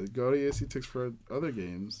 Go to ESC tickets for other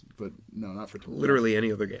games, but no, not for tomorrow. Literally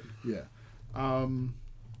any other game. Yeah.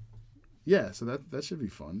 Yeah, so that should be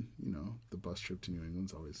fun. You know, the bus trip to New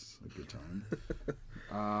England's always a good time.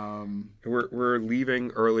 We're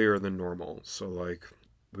leaving earlier than normal, so like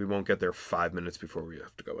we won't get there 5 minutes before we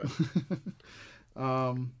have to go in.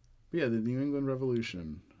 Yeah, the New England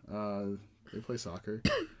Revolution. They play soccer.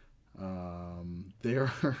 They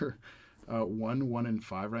are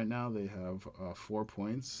 1-5 right now. They have 4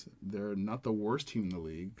 points. They're not the worst team in the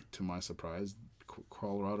league, to my surprise.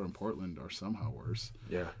 Colorado and Portland are somehow worse.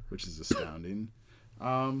 Yeah, which is astounding.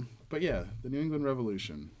 But yeah, the New England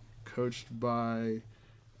Revolution, coached by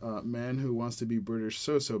a man who wants to be British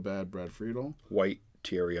so bad, Brad Friedel. White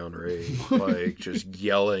Thierry Henry, like just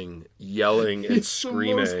yelling and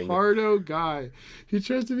screaming. He's the most hardo guy. He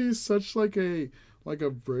tries to be such like a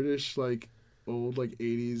British like old like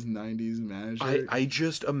 80s 90s manager. I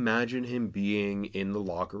just imagine him being in the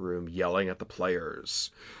locker room yelling at the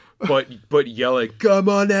players. But yelling, "Come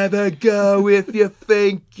on, have a go if you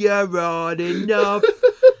think you're on enough."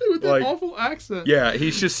 With that awful accent. Yeah,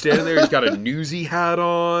 he's just standing there. He's got a Newsy hat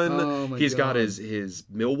on. Oh He's got his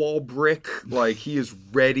Millwall brick. Like, he is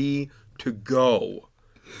ready to go.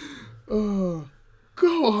 Go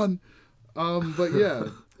on. But yeah,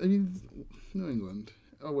 I mean, New England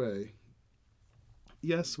away.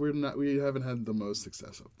 Yes, we haven't had the most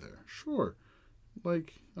success up there. Sure.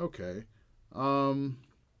 Like, okay.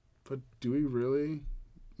 But do we really?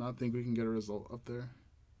 not think we can get a result up there?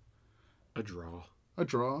 A draw. A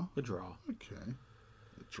draw? A draw. Okay.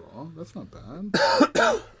 A draw? That's not bad.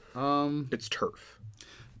 It's turf.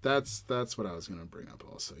 That's what I was going to bring up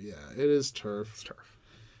also. Yeah, it is turf. It's turf.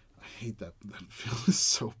 I hate that. That field is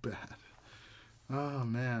so bad. Oh,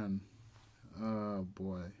 man. Oh,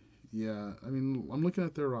 boy. Yeah, I mean, I'm looking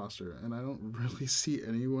at their roster, and I don't really see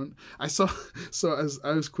anyone. So as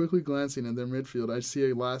I was quickly glancing at their midfield, I see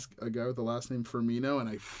a guy with the last name Firmino, and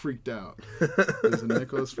I freaked out. There's a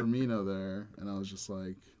Nicholas Firmino there, and I was just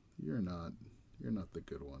like, you're not the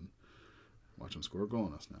good one. Watch him score a goal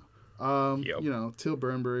on us now. Yep. You know, Till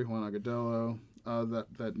Burnbury, Juan Agudelo,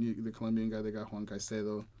 the Colombian guy they got, Juan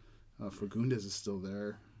Caicedo. Fagundes is still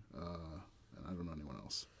there. And I don't know anyone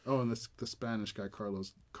else. Oh, and the Spanish guy,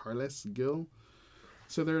 Carles Gil.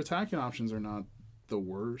 So their attacking options are not the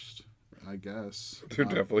worst, I guess. They're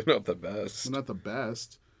definitely not the best. They're not the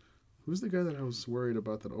best. Who's the guy that I was worried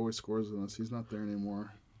about that always scores with us? He's not there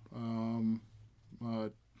anymore.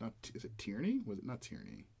 Is it Tierney? Was it not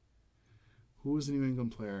Tierney? Who was the New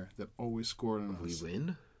England player that always scored on us? Lee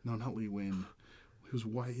Win? No, not Lee Win. He was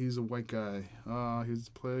white. He's a white guy. He's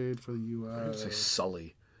played for the U.S. I would say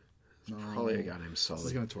Sully. No. Probably a guy named Sully. This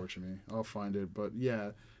is gonna torture me. I'll find it, but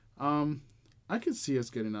yeah, I could see us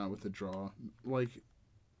getting out with a draw, like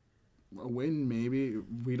a win maybe.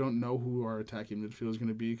 We don't know who our attacking midfield is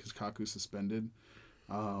gonna be because Kaku's suspended,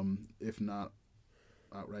 if not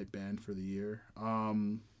outright banned for the year.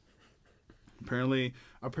 Apparently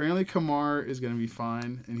Kamar is gonna be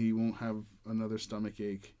fine and he won't have another stomach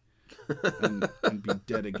ache and be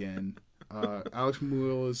dead again. Alex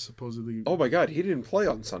Muil is supposedly... Oh my god, he didn't play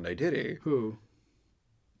on Sunday, did he? Who?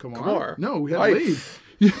 Kamar? No, we had Lade.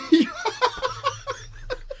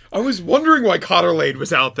 I was wondering why Cotterlade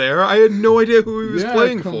was out there. I had no idea who he was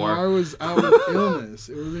playing Kamar for. was out with illness.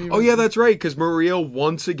 It wasn't even... Oh yeah, that's right, because Murillo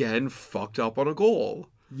once again fucked up on a goal.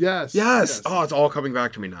 Yes. Oh, it's all coming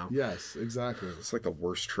back to me now. Yes, exactly. It's like the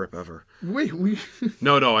worst trip ever. Wait, we...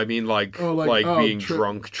 No, I mean like being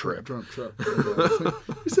drunk trip. Drunk trip. We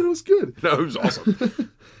said it was good. No, it was awesome.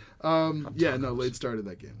 Lade started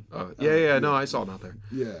that game. No, I saw him out there.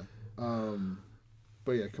 Yeah.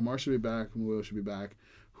 But yeah, Kamar should be back. Muil should be back.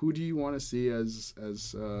 Who do you want to see as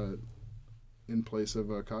in place of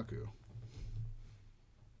Kaku?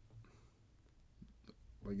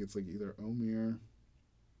 Like it's like either Omir...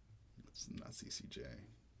 It's not CCJ.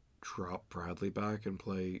 Drop Bradley back and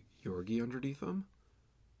play Yorgi underneath him?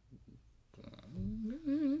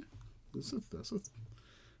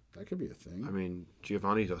 That could be a thing. I mean,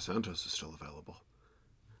 Giovanni Dos Santos is still available.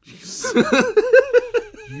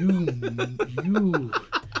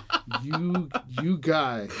 You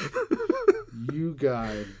guy.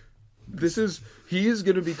 He is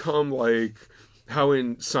going to become like how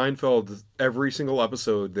in Seinfeld, every single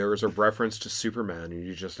episode, there is a reference to Superman and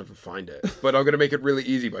you just have to find it. But I'm going to make it really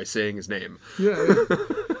easy by saying his name. Yeah.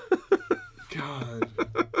 God.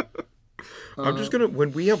 I'm just going to,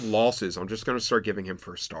 when we have losses, I'm just going to start giving him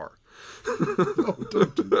first star. No,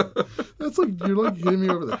 don't do that. That's like, you're like hitting me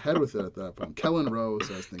over the head with it at that point. Kellen Rowe, I was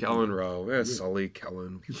thinking. Kellen Rowe. Yeah, Sully,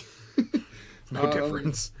 Kellen. No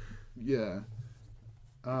difference. Yeah.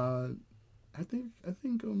 I think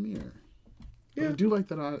Omir. Yeah. I do like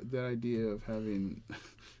that idea of having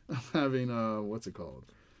what's it called?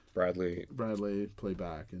 Bradley play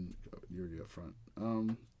back and Yuri up front.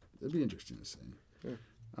 It'd be interesting to see. Yeah.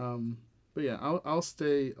 But yeah,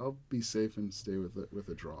 I'll be safe and stay with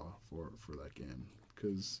a draw for that game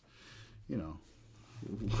because, you know,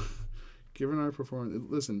 given our performance,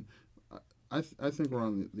 listen, I think we're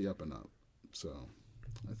on the up and up. So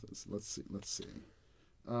let's see.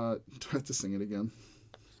 Do I have to sing it again?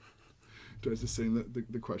 Do I have to sing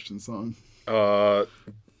the question song?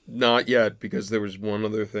 Not yet, because there was one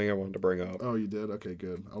other thing I wanted to bring up. Oh, you did? Okay,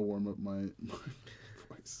 good. I'll warm up my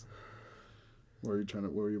voice. What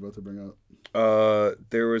were you about to bring up?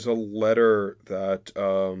 There was a letter that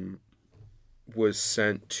was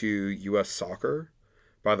sent to U.S. Soccer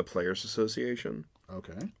by the Players Association.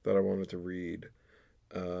 Okay. That I wanted to read.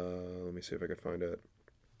 Let me see if I can find it.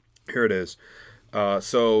 Here it is.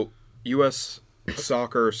 So U.S.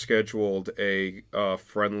 Soccer scheduled a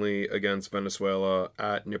friendly against Venezuela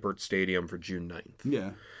at Nippert Stadium for June 9th.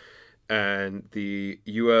 Yeah. And the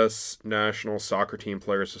U.S. National Soccer Team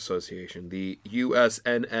Players Association, the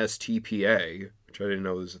USNSTPA, which I didn't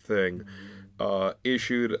know was a thing,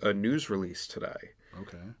 issued a news release today.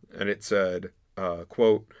 Okay. And it said,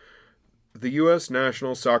 quote, The U.S.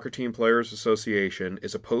 National Soccer Team Players Association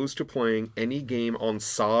is opposed to playing any game on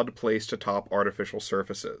sod placed atop artificial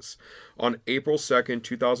surfaces. On April 2nd,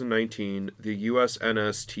 2019, the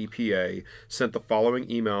USNSTPA sent the following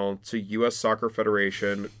email to U.S. Soccer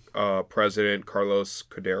Federation President Carlos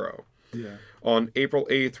Cordero. Yeah. On April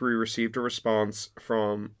 8th, we received a response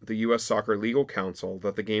from the U.S. Soccer Legal Council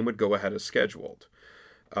that the game would go ahead as scheduled.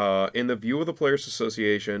 In the view of the Players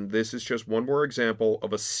Association, this is just one more example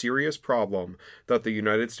of a serious problem that the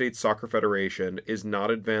United States Soccer Federation is not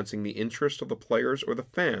advancing the interest of the players or the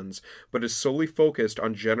fans, but is solely focused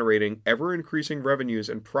on generating ever-increasing revenues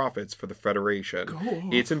and profits for the Federation,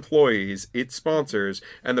 its employees, its sponsors,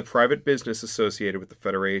 and the private business associated with the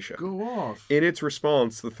Federation. Go off. In its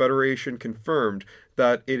response, the Federation confirmed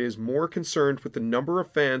that it is more concerned with the number of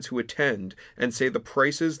fans who attend and say the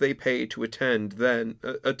prices they pay to attend than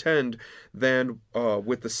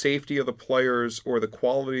with the safety of the players or the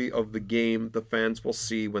quality of the game the fans will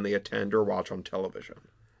see when they attend or watch on television.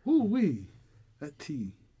 Ooh-wee. That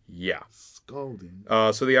tea. Yeah. Scalding.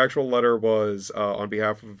 So the actual letter was, on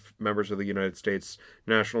behalf of members of the United States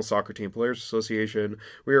National Soccer Team Players Association,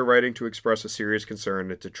 we are writing to express a serious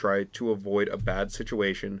concern and to try to avoid a bad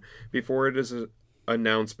situation before it is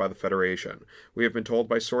announced by the Federation. We have been told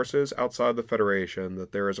by sources outside the Federation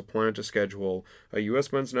that there is a plan to schedule a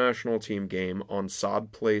U.S. men's national team game on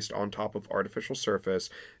sod placed on top of artificial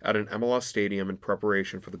surface at an MLS stadium in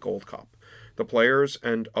preparation for the Gold Cup. The players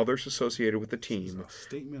and others associated with the team A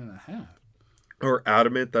statement and a half. are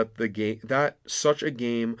adamant that such a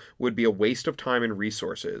game would be a waste of time and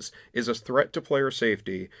resources, is a threat to player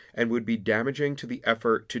safety, and would be damaging to the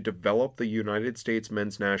effort to develop the United States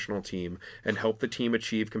men's national team and help the team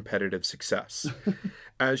achieve competitive success.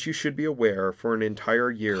 As you should be aware, for an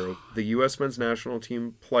entire year, the U.S. men's national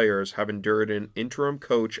team players have endured an interim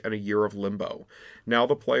coach and a year of limbo. Now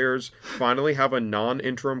the players finally have a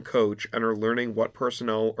non-interim coach and are learning what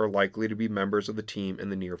personnel are likely to be members of the team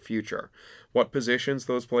in the near future, what positions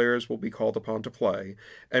those players will be called upon to play,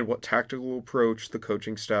 and what tactical approach the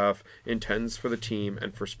coaching staff intends for the team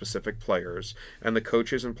and for specific players. And the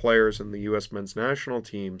coaches and players in the U.S. men's national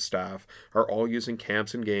team staff are all using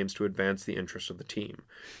camps and games to advance the interest of the team.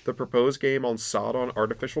 The proposed game on sod on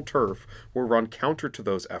artificial turf will run counter to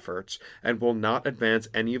those efforts and will not advance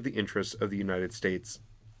any of the interests of the United States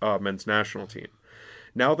men's national team.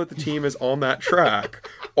 Now that the team is on that track,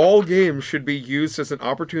 all games should be used as an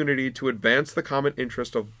opportunity to advance the common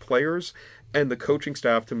interest of players and the coaching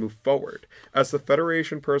staff to move forward. As the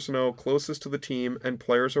Federation personnel closest to the team and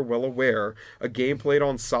players are well aware, a game played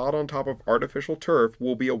on sod on top of artificial turf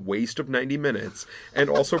will be a waste of 90 minutes and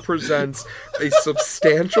also presents a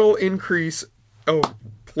substantial increase of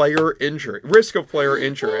risk of player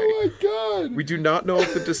injury. Oh my God. We do not know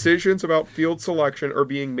if the decisions about field selection are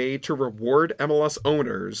being made to reward MLS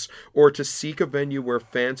owners or to seek a venue where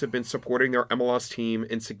fans have been supporting their MLS team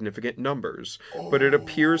in significant numbers. But it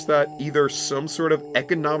appears that either some sort of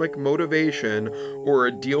economic motivation or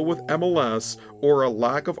a deal with MLS or a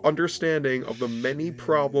lack of understanding of the many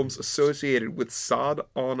problems associated with sod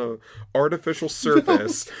on an artificial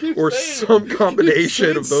surface or some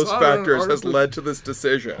combination of those factors has led to this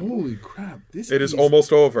decision. Holy crap. It is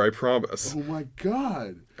almost over, I promise. Oh my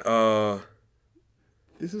God.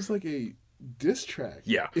 This is like a diss track.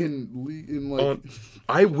 Yeah. In like...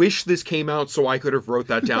 I wish this came out so I could have wrote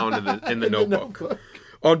that down in the notebook.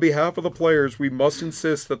 On behalf of the players, we must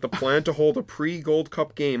insist that the plan to hold a pre-Gold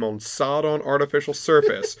Cup game on sod on artificial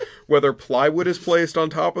surface, whether plywood is placed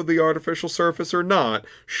on top of the artificial surface or not,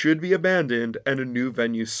 should be abandoned and a new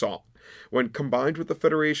venue sought. When combined with the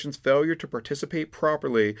Federation's failure to participate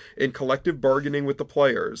properly in collective bargaining with the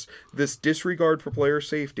players, this disregard for player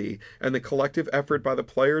safety, and the collective effort by the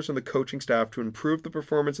players and the coaching staff to improve the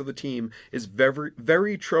performance of the team is very,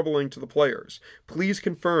 very troubling to the players. Please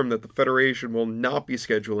confirm that the Federation will not be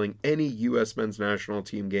scheduling any U.S. men's national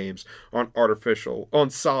team games on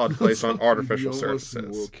sod placed on artificial surfaces. A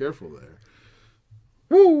little careful there.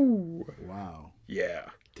 Woo! Wow. Yeah.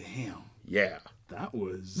 Damn. Yeah. That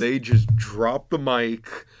was... They just dropped the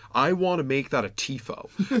mic. I want to make that a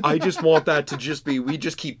TIFO. I just want that to just be, we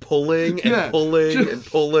just keep pulling and pulling and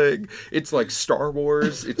pulling. It's like Star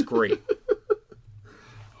Wars. It's great.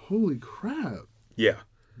 Holy crap. Yeah.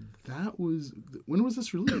 That was... When was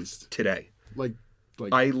this released? Today. Like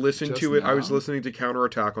I listened to it. now? I was listening to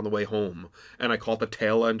Counterattack on the way home, and I caught the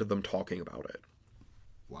tail end of them talking about it.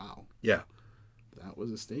 Wow. Yeah. That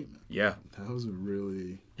was a statement. Yeah. That was a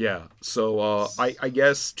really... Yeah. So, I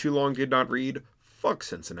guess Too Long Did Not Read. Fuck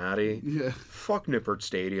Cincinnati. Yeah. Fuck Nippert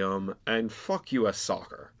Stadium. And fuck U.S.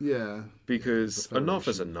 Soccer. Yeah. Because enough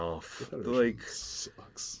is enough. Like...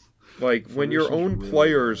 Sucks. Like, when your Federation's own really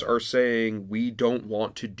players bad. are saying, we don't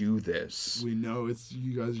want to do this. We know it's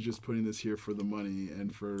you guys are just putting this here for the money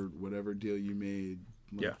and for whatever deal you made.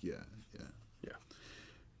 Like, yeah.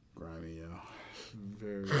 Grimy, yeah.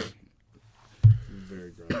 Very,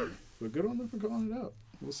 very grimy. But good on them for calling it out.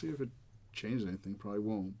 We'll see if it changed anything. Probably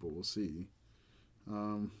won't, but we'll see.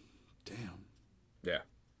 Damn. Yeah.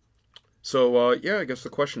 So, yeah, I guess the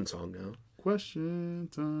question song now. Question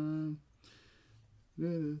time.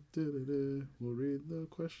 Da-da-da-da-da. We'll read the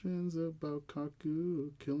questions about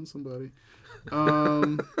Kaku killing somebody.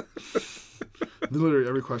 Literally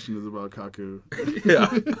every question is about Kaku.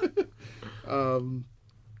 Yeah.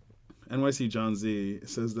 NYC John Z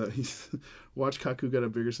says that he's watched Kaku get a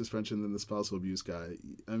bigger suspension than the spousal abuse guy.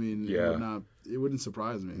 I mean, Yeah. it wouldn't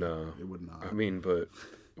surprise me. No. It would not. I mean, but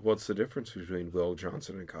what's the difference between Will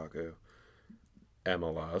Johnson and Kaku?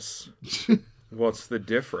 MLS. What's the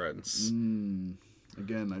difference?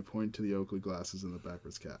 Again, I point to the Oakley glasses and the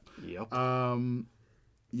backwards cap. Yep.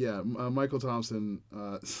 Michael Thompson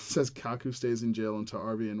says Kaku stays in jail until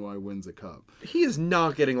RBNY wins a cup. He is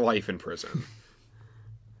not getting life in prison.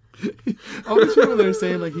 All these people that are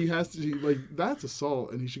saying like he has to, like that's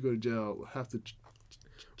assault and he should go to jail. Have to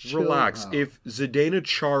chill Relax. out. If Zdeno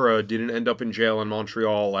Chara didn't end up in jail in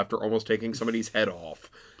Montreal after almost taking somebody's head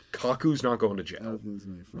off, Kaku's not going to I jail. don't think it's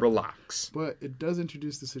gonna be fun. Relax. But it does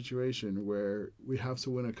introduce the situation where we have to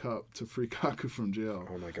win a cup to free Kaku from jail.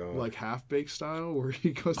 Oh my god. Like half-baked style, where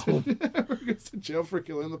he goes to, where he goes to jail for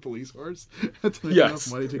killing the police horse to make Yes.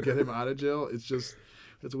 enough money to get him out of jail. It's just,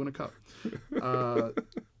 we have to win a cup.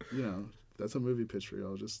 You know, that's a movie pitch for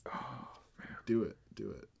y'all. Just do it.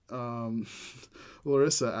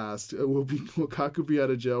 Larissa asked, will Kaku be out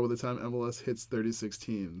of jail by the time MLS hits 36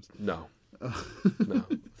 teams? No. No.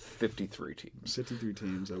 53 teams. 53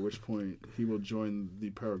 teams, at which point he will join the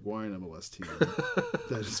Paraguayan MLS team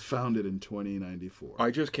that is founded in 2094.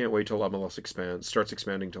 I just can't wait till MLS starts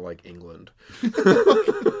expanding to like England.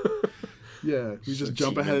 Yeah, we just a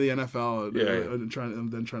jump team. ahead of the NFL and Yeah.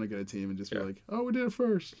 trying to get a team and just Yeah. be like, oh, we did it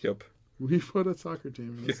first. Yep. We put a soccer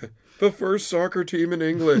team. And it's, The first soccer team in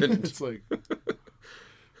England. it's like,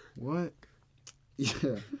 what?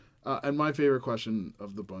 Yeah. And my favorite question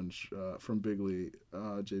of the bunch from Bigley,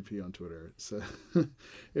 JP on Twitter, said,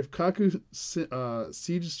 if Kaku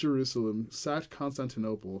sieged Jerusalem, sacked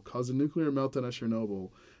Constantinople, caused a nuclear meltdown at Chernobyl,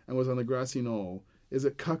 and was on the grassy knoll, is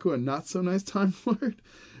it Kaku a not-so-nice Time Lord?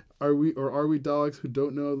 Are we Daleks who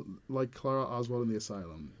don't know, like Clara Oswald in the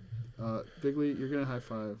Asylum? Bigley, you're going to high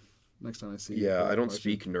five next time I see you. Yeah, for that I don't question.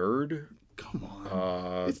 speak nerd. Come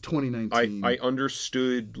on. It's I 2019.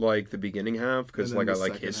 understood like the beginning half because And then like I the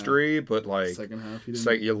like second history, but like Second half, you it's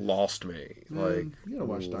didn't. like you lost me. Man, Like you gotta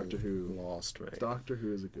watch Doctor Who. Lost me. Doctor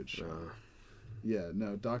Who is a good show. Nah. Yeah,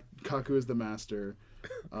 no, Kaku is the master.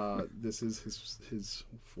 This is his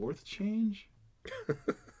fourth change.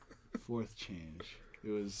 Fourth change. It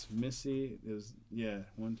was Missy. It was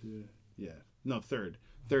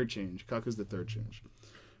third change. Kaku's the third change.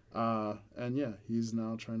 And yeah, he's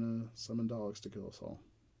now trying to summon Daleks to kill us all.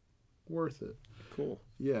 Worth it. Cool.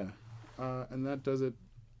 Yeah, and that does it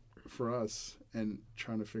for us. And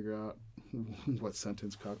trying to figure out what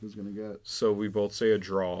sentence Kaku's gonna get. So we both say a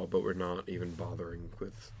draw, but we're not even bothering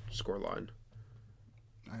with scoreline.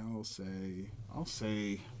 I'll say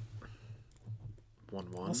 1-1.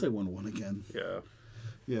 I'll say 1-1 again. Yeah.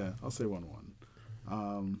 Yeah, I'll say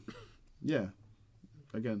 1-1. Yeah.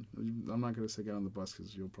 Again, I'm not going to say get on the bus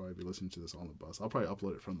because you'll probably be listening to this on the bus. I'll probably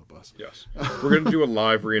upload it from the bus. Yes. We're going to do a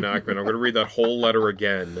live reenactment. I'm going to read that whole letter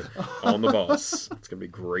again on the bus. It's going to be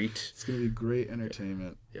great. It's going to be great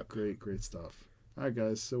entertainment. Yep. Great stuff. All right,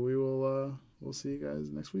 guys. So we'll see you guys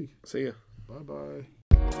next week. See ya. Bye-bye.